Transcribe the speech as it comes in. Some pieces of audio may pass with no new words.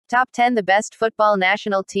Top 10 The best football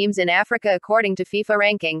national teams in Africa according to FIFA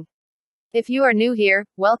ranking. If you are new here,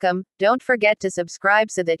 welcome. Don't forget to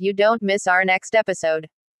subscribe so that you don't miss our next episode.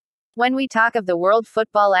 When we talk of the world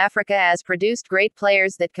football, Africa has produced great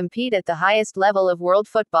players that compete at the highest level of world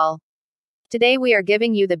football. Today we are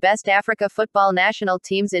giving you the best Africa football national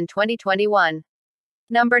teams in 2021.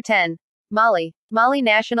 Number 10. Mali. Mali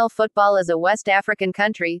national football is a West African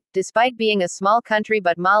country, despite being a small country,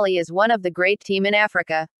 but Mali is one of the great team in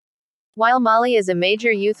Africa. While Mali is a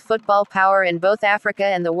major youth football power in both Africa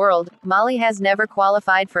and the world, Mali has never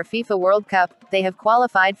qualified for FIFA World Cup. They have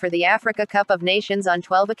qualified for the Africa Cup of Nations on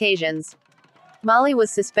 12 occasions. Mali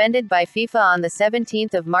was suspended by FIFA on the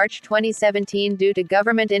 17th of March 2017 due to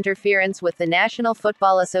government interference with the National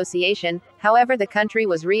Football Association. However, the country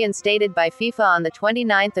was reinstated by FIFA on the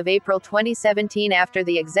 29th of April 2017 after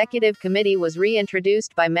the executive committee was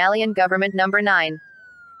reintroduced by Malian Government. Number 9.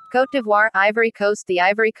 Côte d'Ivoire, Ivory Coast. The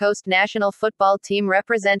Ivory Coast national football team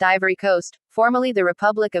represent Ivory Coast, formerly the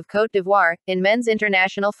Republic of Côte d'Ivoire, in men's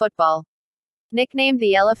international football. Nicknamed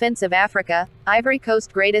the Elephants of Africa, Ivory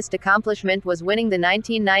Coast's greatest accomplishment was winning the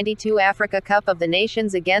 1992 Africa Cup of the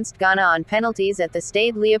Nations against Ghana on penalties at the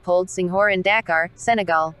stade Leopold snghor in Dakar,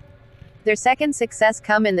 Senegal. Their second success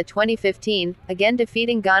come in the 2015, again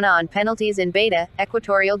defeating Ghana on penalties in Beta,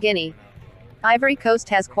 Equatorial Guinea. Ivory Coast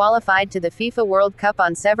has qualified to the FIFA World Cup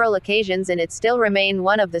on several occasions and it still remain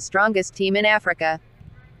one of the strongest team in Africa.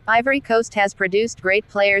 Ivory Coast has produced great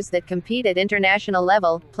players that compete at international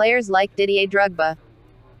level, players like Didier Drogba,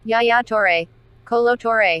 Yaya toure.kolo,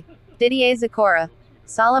 Didier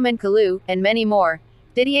zokora.solomon, kalou, and many more.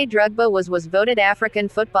 Didier Drogba was voted African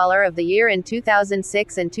Footballer of the Year in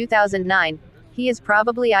 2006 and 2009. He is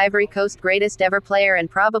probably Ivory Coast's greatest ever player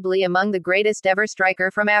and probably among the greatest ever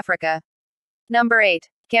striker from Africa. Number 8.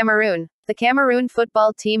 Cameroon. The Cameroon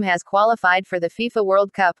football team has qualified for the FIFA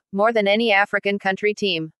World Cup, more than any African country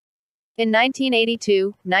team. In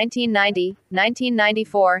 1982, 1990,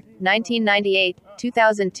 1994, 1998,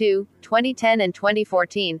 2002, 2010 and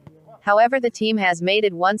 2014. However, the team has made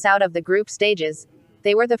it once out of the group stages.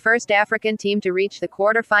 They were the first African team to reach the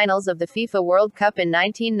quarter-finals of the FIFA World Cup in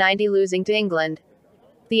 1990, losing to England.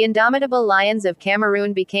 The indomitable Lions of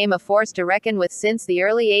Cameroon became a force to reckon with since the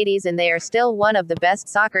early 80s and they are still one of the best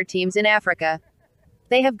soccer teams in Africa.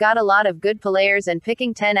 They have got a lot of good players and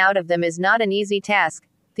picking 10 out of them is not an easy task.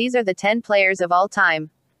 These are the 10 players of all time.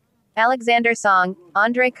 Alexander Song,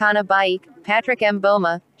 Andre Kana Baik, Patrick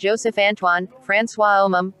Mboma, Joseph Antoine, Francois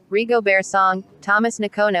Omam, Rigobert Song, Thomas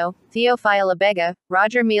Nkono, Théophile Abega,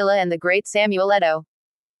 Roger Mila and the great Samuel Eto'o.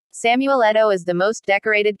 Samuel Eto'o is the most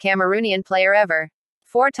decorated Cameroonian player ever.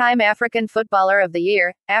 Four-time African Footballer of the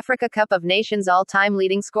Year, Africa Cup of Nations all-time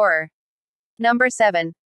leading scorer. Number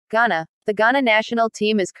 7. Ghana. The Ghana national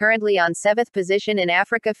team is currently on 7th position in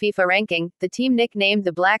Africa FIFA ranking, the team nicknamed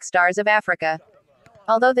the Black Stars of Africa.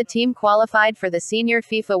 Although the team qualified for the Senior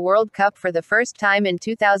FIFA World Cup for the first time in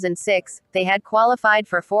 2006, they had qualified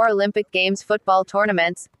for 4 Olympic Games football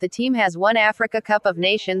tournaments. The team has won Africa Cup of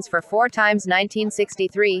Nations for 4 times: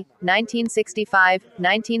 1963, 1965,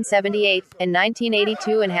 1978, and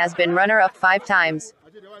 1982 and has been runner-up 5 times.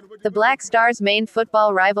 The Black Stars' main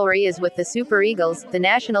football rivalry is with the Super Eagles, the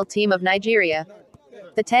national team of Nigeria.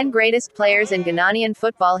 The 10 greatest players in Ghanaian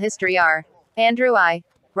football history are Andrew I,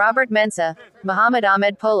 Robert Mensah, Muhammad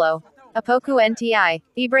Ahmed Polo, Apoku Nti,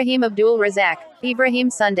 Ibrahim Abdul Razak, Ibrahim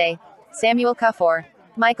Sunday, Samuel Kuffour,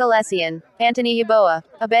 Michael Essien, Anthony Yeboah,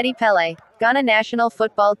 Abedi Pele. Ghana national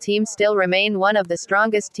football team still remain one of the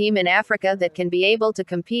strongest team in Africa that can be able to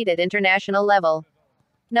compete at international level.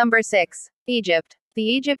 Number 6. Egypt. The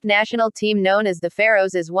Egypt national team known as the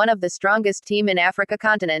Pharaohs is one of the strongest team in Africa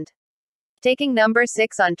continent. Taking number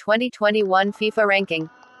 6 on 2021 FIFA ranking.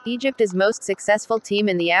 Egypt is most successful team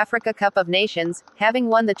in the Africa Cup of Nations, having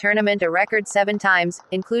won the tournament a record 7 times,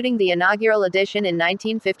 including the inaugural edition in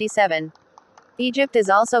 1957. Egypt is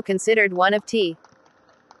also considered one of the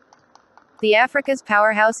Africa's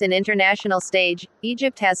powerhouse in international stage.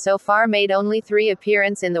 Egypt has so far made only 3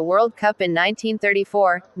 appearances in the World Cup in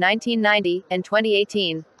 1934, 1990, and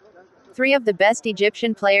 2018. 3 of the best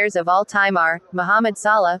Egyptian players of all time are Mohamed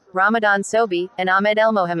Salah, Ramadan Sobhi, and Ahmed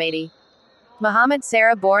El Mohammadi. Mohamed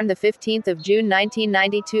Salah, born the 15th of June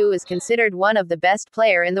 1992, is considered one of the best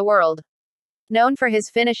player in the world. Known for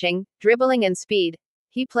his finishing, dribbling and speed,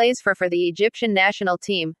 he plays for the Egyptian national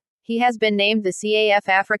team. He has been named the CAF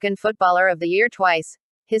African Footballer of the Year twice.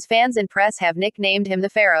 His fans and press have nicknamed him the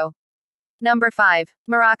Pharaoh. Number 5.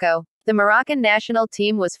 Morocco. The Moroccan national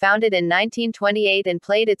team was founded in 1928 and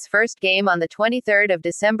played its first game on the 23rd of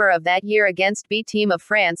December of that year against B team of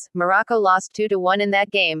France. Morocco lost 2-1 in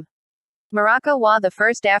that game. Morocco was the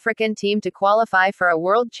first African team to qualify for a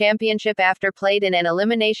World Championship after played in an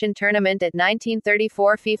elimination tournament at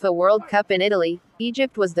 1934 FIFA World Cup in Italy.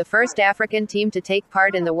 Egypt was the first African team to take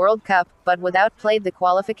part in the World Cup, but without played the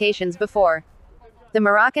qualifications before. The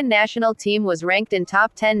Moroccan national team was ranked in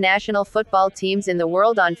top 10 national football teams in the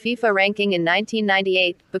world on FIFA ranking in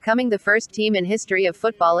 1998, becoming the first team in history of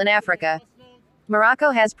football in Africa.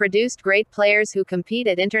 Morocco has produced great players who compete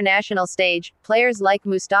at international stage, players like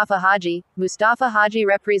Mustafa Hadji. Mustafa Hadji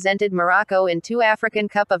represented Morocco in 2 African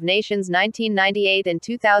Cup of Nations 1998 and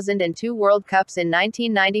 2002 World Cups in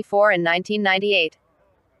 1994 and 1998.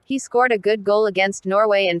 He scored a good goal against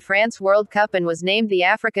Norway in France World Cup and was named the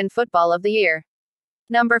African Football of the Year.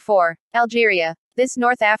 Number 4. Algeria. This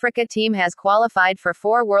North Africa team has qualified for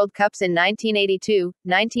 4 World Cups in 1982,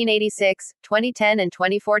 1986, 2010 and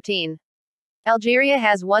 2014. Algeria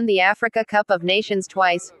has won the Africa Cup of Nations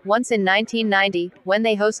twice, once in 1990, when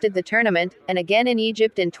they hosted the tournament, and again in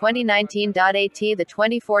Egypt in 2019. At the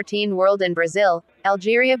 2014 World in Brazil,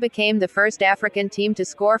 Algeria became the first African team to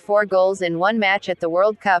score 4 goals in one match at the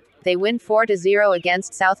World Cup. They win 4-0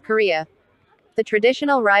 against South Korea. The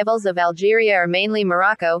traditional rivals of Algeria are mainly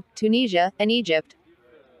Morocco, Tunisia, and Egypt.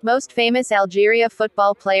 Most famous Algeria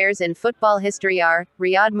football players in football history are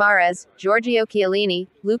Riyad Mahrez, Giorgio Chiellini,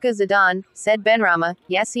 Luka Zidane, Said Benrahma,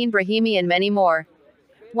 Yassine Brahimi and many more.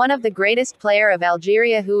 One of the greatest player of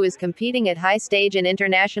Algeria who is competing at high stage and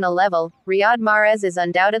international level, Riyad Mahrez is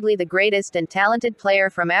undoubtedly the greatest and talented player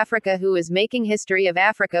from Africa who is making history of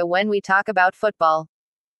Africa when we talk about football.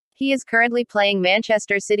 He is currently playing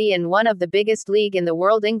Manchester City in one of the biggest league in the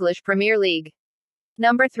world, English Premier League.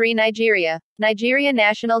 Number 3. Nigeria. Nigeria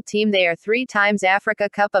national team. They are 3 times Africa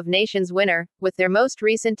Cup of Nations winner, with their most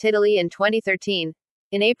recent title in 2013.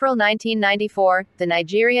 In April 1994, the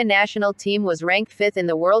Nigeria national team was ranked 5th in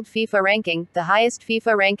the world FIFA ranking, the highest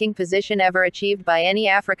FIFA ranking position ever achieved by any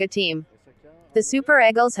Africa team. The Super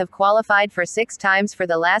Eagles have qualified for 6 times for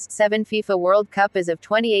the last 7 FIFA World Cup as of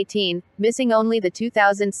 2018, missing only the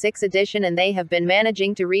 2006 edition, and they have been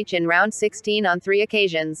managing to reach in round 16 on 3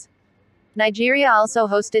 occasions. Nigeria also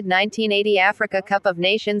hosted 1980 Africa Cup of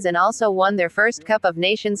Nations and also won their first Cup of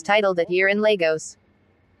Nations title that year in Lagos.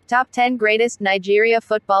 Top 10 greatest Nigeria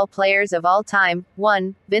football players of all time: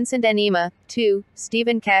 1. Vincent Enima, 2.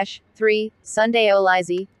 Stephen Kesh, 3. Sunday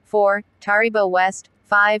Olaize, 4. Taribo West,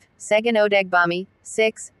 5. Segun Odegbami,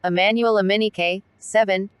 6. Emmanuel Aminike,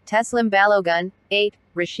 7. Teslim Balogun, 8.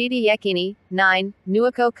 Rashidi Yekini, 9.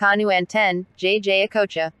 Nwoko Kanu and 10. JJ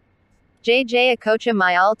Okocha. JJ Okocha,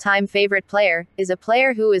 my all-time favorite player, is a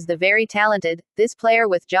player who is the very talented, this player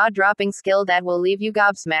with jaw-dropping skill that will leave you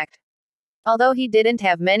gobsmacked. Although he didn't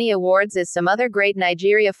have many awards as some other great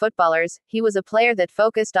Nigeria footballers, he was a player that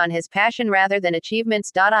focused on his passion rather than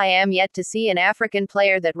achievements. I am yet to see an African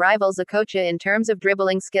player that rivals Okocha in terms of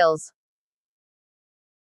dribbling skills.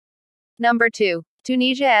 Number 2.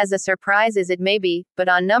 Tunisia. As a surprise as it may be, but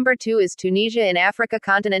on number 2 is Tunisia in Africa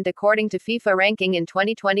continent according to FIFA ranking in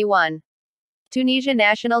 2021. Tunisia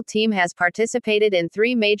national team has participated in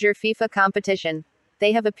 3 major FIFA competition.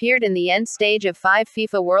 They have appeared in the end stage of 5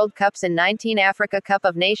 FIFA World Cups and 19 Africa Cup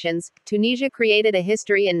of Nations. Tunisia created a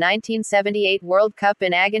history in 1978 World Cup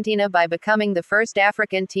in Argentina by becoming the first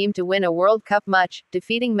African team to win a World Cup match,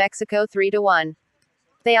 defeating Mexico 3-1.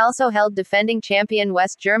 They also held defending champion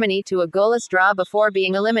West Germany to a goalless draw before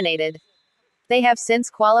being eliminated. They have since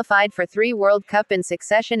qualified for 3 World Cup in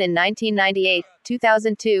succession in 1998,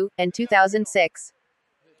 2002, and 2006.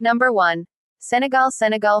 Number 1. Senegal.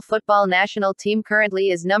 Senegal football national team currently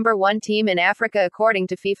is number 1 team in Africa according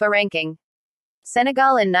to FIFA ranking.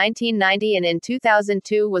 Senegal in 1990 and in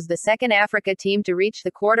 2002 was the second Africa team to reach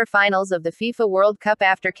the quarter-finals of the FIFA World Cup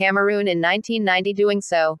after Cameroon in 1990 doing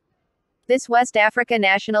so. This West Africa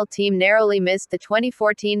national team narrowly missed the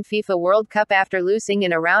 2014 FIFA World Cup after losing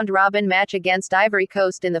in a round-robin match against Ivory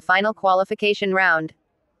Coast in the final qualification round.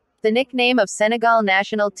 The nickname of Senegal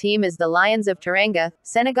national team is the Lions of Teranga.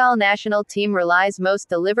 Senegal national team relies most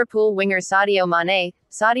the Liverpool winger Sadio Mane.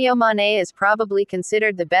 Sadio Mane is probably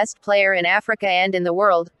considered the best player in Africa and in the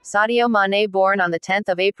world. Sadio Mane, born on the 10th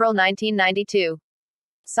of April 1992.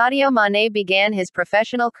 Sadio Mane began his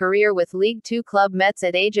professional career with League 2 club Metz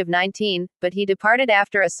at age of 19, but he departed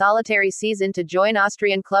after a solitary season to join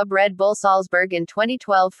Austrian club Red Bull Salzburg in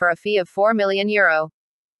 2012 for a fee of €4 million.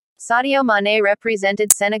 Sadio Mane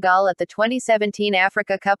represented Senegal at the 2017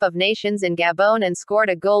 Africa Cup of Nations in Gabon and scored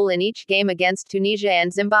a goal in each game against Tunisia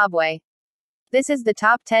and Zimbabwe. This is the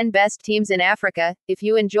top 10 best teams in Africa. If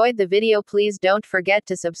you enjoyed the video, please don't forget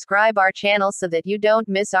to subscribe our channel so that you don't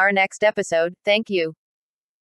miss our next episode. Thank you.